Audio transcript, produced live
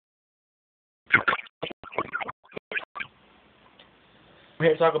We're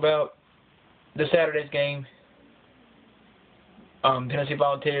here to talk about the Saturday's game. Tennessee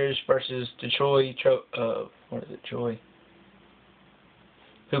Volunteers versus Detroit. What is it? Troy.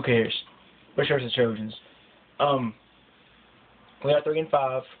 Who cares? We're sure it's the Trojans. We are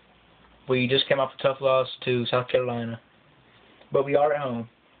 3-5. We just came off a tough loss to South Carolina, but we are at home,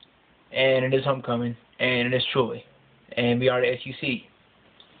 and it is homecoming, and it is Troy, and we are at SUC.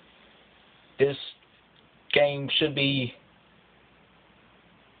 This game should be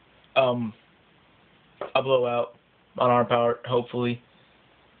a blowout on our part, hopefully.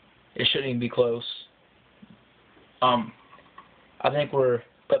 It shouldn't even be close. I think we're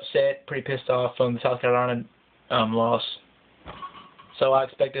upset, pretty pissed off from the South Carolina loss. So I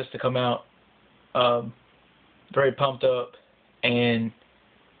expect us to come out very pumped up and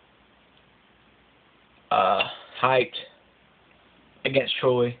hyped against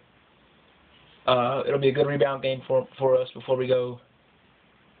Troy. It'll be a good rebound game for us before we go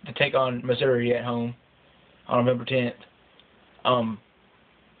to take on Missouri at home on November 10th.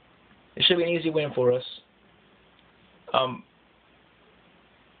 It should be an easy win for us.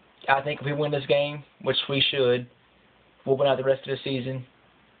 I think if we win this game, which we should, we'll win out the rest of the season.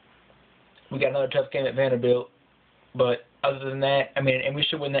 We got another tough game at Vanderbilt, but other than that, and we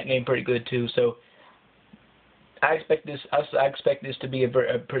should win that game pretty good too. So I expect this to be a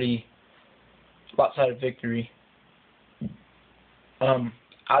pretty lopsided victory.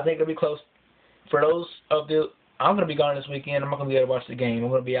 I think it'll be close. For those of I'm going to be gone this weekend. I'm not going to be able to watch the game. I'm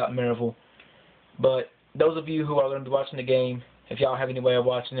going to be out in Maryville. But those of you who are going to be watching the game, if y'all have any way of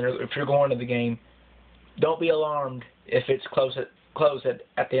watching it, or if you're going to the game, don't be alarmed if it's close at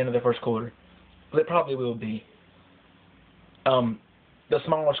the end of the first quarter. But it probably will be. The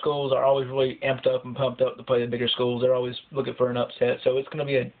smaller schools are always really amped up and pumped up to play the bigger schools. They're always looking for an upset. So it's going to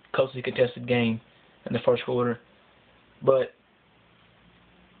be a closely contested game in the first quarter. But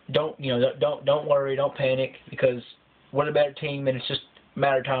don't worry, don't panic, because we're the better team, and it's just a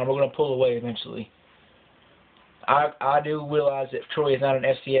matter of time. We're going to pull away eventually. I do realize that Troy is not an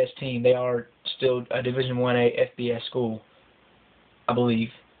FCS team. They are still a Division 1A FBS school, I believe.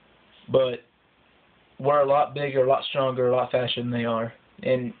 But we're a lot bigger, a lot stronger, a lot faster than they are,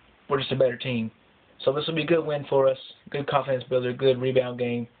 and we're just a better team. So this will be a good win for us, good confidence builder, good rebound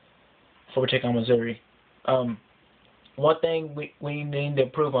game before we take on Missouri. One thing we need to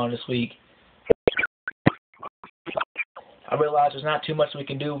improve on this week, I realize there's not too much we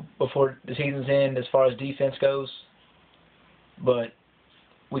can do before the season's end as far as defense goes, but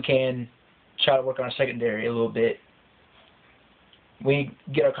we can try to work on our secondary a little bit. We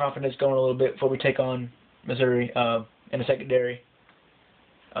get our confidence going a little bit before we take on Missouri in the secondary.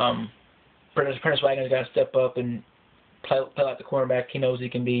 Prentice Wagner's got to step up and play like the cornerback he knows he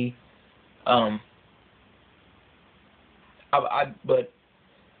can be.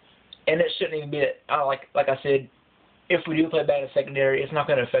 And it shouldn't even be like I said. If we do play bad in secondary, it's not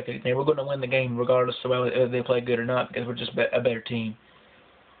going to affect anything. We're going to win the game regardless of whether they play good or not, because we're just a better team.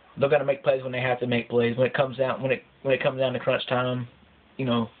 They're going to make plays when they have to make plays. When it comes down to crunch time, they're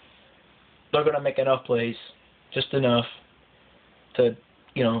going to make enough plays, just enough to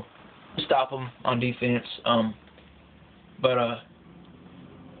stop them on defense. But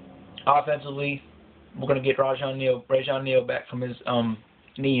offensively, we're going to get Rajon Neal back from his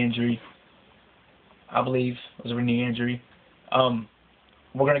knee injury. I believe it was a knee injury. We're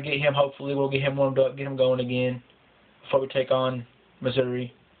going to get him, hopefully, we'll get him warmed up, get him going again before we take on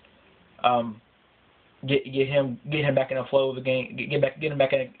Missouri. Get him back in the flow of the game, get him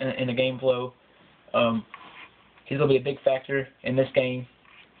back in the game flow. He's going to be a big factor in this game.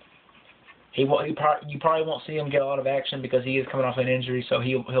 You probably won't see him get a lot of action because he is coming off an injury, so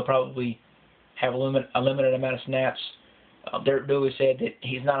he'll probably have a limited amount of snaps. Derek Dooley said that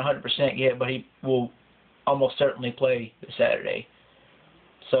he's not 100% yet, but he will almost certainly play this Saturday.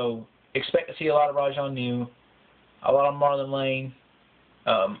 So expect to see a lot of Rajon Neal, a lot of Marlon Lane.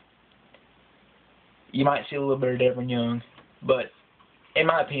 You might see a little bit of Devin Young, but in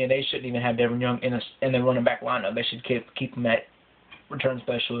my opinion, they shouldn't even have Devin Young in the running back lineup. They should keep him at return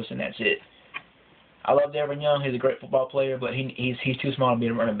specialist, and that's it. I love Devin Young. He's a great football player, but he's too small to be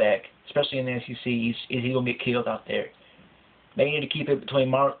a running back, especially in the SEC. He's going to get killed out there. They need to keep it between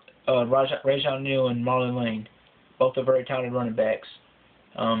Rajon Neal and Marlon Lane. Both are very talented running backs.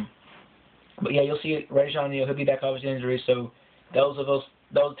 But yeah, you'll see Rajon Neal. He'll be back off his injury. So those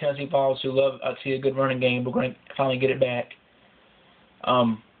Tennessee Vols who love to see a good running game, we're going to finally get it back.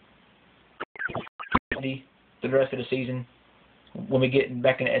 The rest of the season, when we get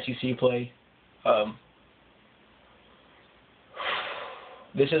back into SEC play,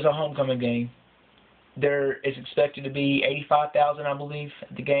 this is a homecoming game. There is expected to be 85,000, I believe,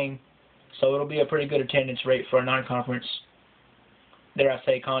 at the game. So it'll be a pretty good attendance rate for a non-conference, dare I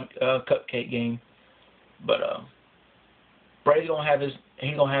say, cupcake game. But Brady's gonna have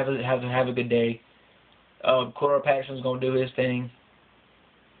a good day. Cordero Patterson's gonna do his thing,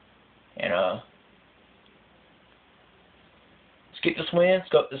 and let's get this win.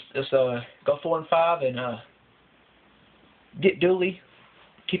 Let's go 4-5 and get Dooley,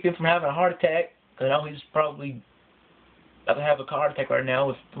 keep him from having a heart attack. I know he's probably about to have a heart attack right now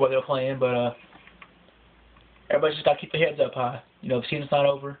with what they're playing, but everybody's just got to keep their heads up high. You know, the season's not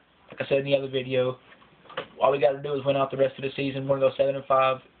over. Like I said in the other video, all we got to do is win out the rest of the season. We're going to go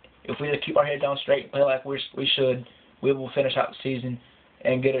 7-5. If we just keep our head down straight and play like we should, we will finish out the season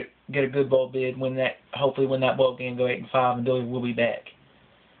and get a good bowl bid. Hopefully win that bowl game, go 8-5, and Billy will be back.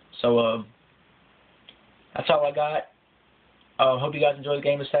 So that's all I got. Hope you guys enjoy the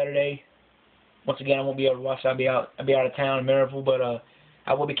game this Saturday. Once again, I won't be able to watch it. I'll be out of town in Maryville, but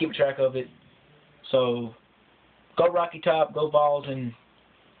I will be keeping track of it. So go Rocky Top, go Vols, and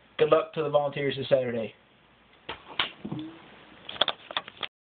good luck to the Volunteers this Saturday.